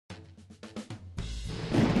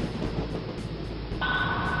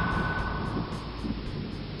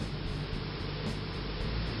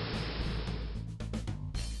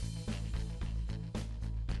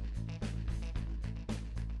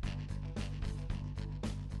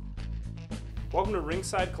Welcome to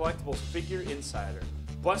Ringside Collectibles Figure Insider.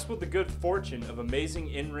 Blessed with the good fortune of amazing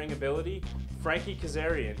in-ring ability, Frankie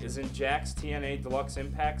Kazarian is in Jakks TNA Deluxe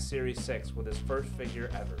Impact Series 6 with his first figure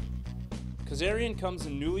ever. Kazarian comes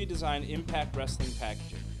in newly designed Impact Wrestling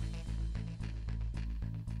packaging.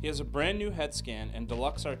 He has a brand new head scan and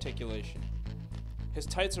deluxe articulation. His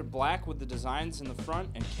tights are black with the designs in the front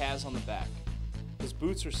and Kaz on the back. His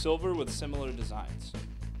boots are silver with similar designs.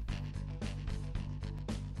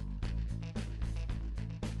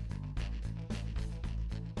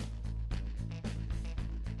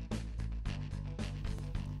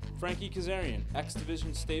 Frankie Kazarian, X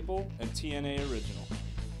Division Staple and TNA Original.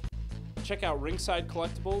 Check out Ringside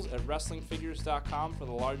Collectibles at WrestlingFigures.com for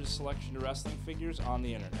the largest selection of wrestling figures on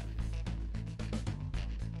the internet.